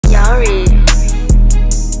Sorry.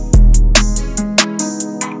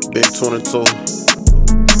 Big 22,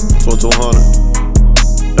 2200,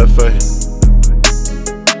 FA.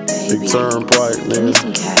 Big Turnpike, nigga.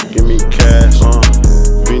 Give me cash,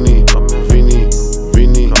 Víní, Víní,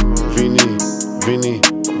 Víní, Víní, Víní,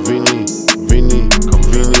 Víní, Víní,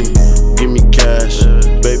 Víní. Give me cash,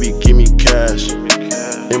 baby, give me cash.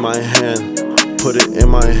 In my hand, put it in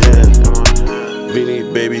my hand. Víní,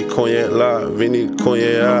 baby, cognac la, Víní,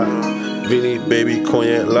 cognac. Víní, baby,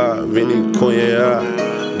 cognac la, Víní, cognac.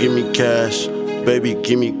 Give me cash, baby,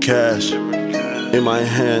 give me cash. In my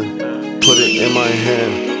hand, put it in my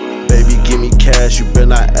hand. Baby, give me cash, you better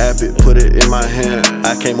not app it, put it in my hand.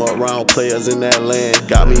 I came up round players in that land,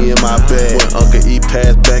 got me in my bag. When Uncle E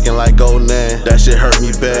passed backing like gold nan, that shit hurt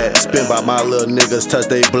me bad. Spin by my little niggas, touch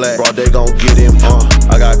they black, bro, they gon' get him,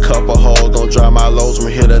 I got a couple hoes, gon' drive my lows from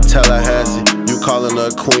here to Tallahassee. You callin'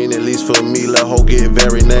 her queen, at least for me, let hoe get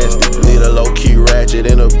very nasty. Need a low-key ratchet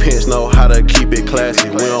in a pinch, know how to keep it classy.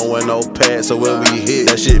 We don't wear no pads, so when we hit,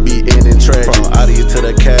 that shit be ending tragic. From Audi to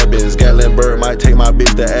the cabins, Gatlinburg might take my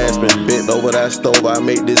bitch to Aspen. Bent over that stove, I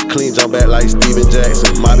make this clean, jump back like Steven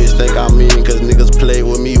Jackson. My bitch think I'm mean, cause niggas play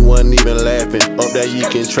with me, wasn't even laughing. Up that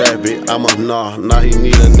yeeking traffic, I'm a nah, he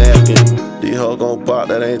need a napkin. These hoes gon' bop,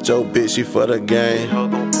 that ain't your bitch, she for the game.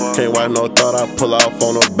 Can't wipe no thought, I pull off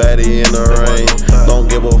on a baddie in the rain. Don't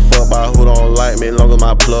give a fuck about who don't like me, long as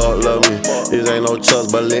my plug love me. This ain't no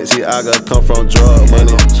trust, Balenciaga come from drug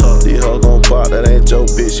money. These hoes gon' bop, that ain't your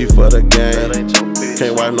bitch, she for the game.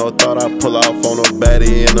 Can't wipe no thought, I pull off on a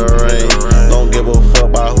baddie in the rain. Don't give a fuck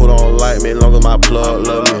about who don't like me, long as my plug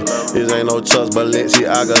love me. This ain't no trust,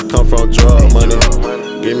 Balenciaga come from drug money.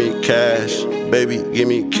 Give me cash, baby, give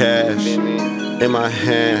me cash. In my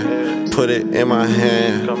hand, put it in my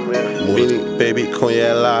hand. Víní, baby,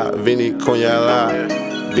 cognac la, Víní, cognac la.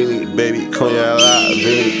 Víní, baby, cognac la,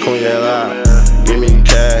 Víní, cognac la. Give me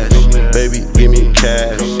cash, baby, give me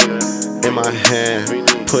cash. In my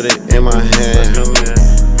hand, put it in my hand.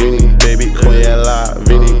 Víní, baby, cognac la,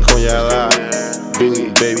 Víní, cognac la.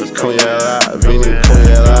 Víní, baby, cognac la, Víní,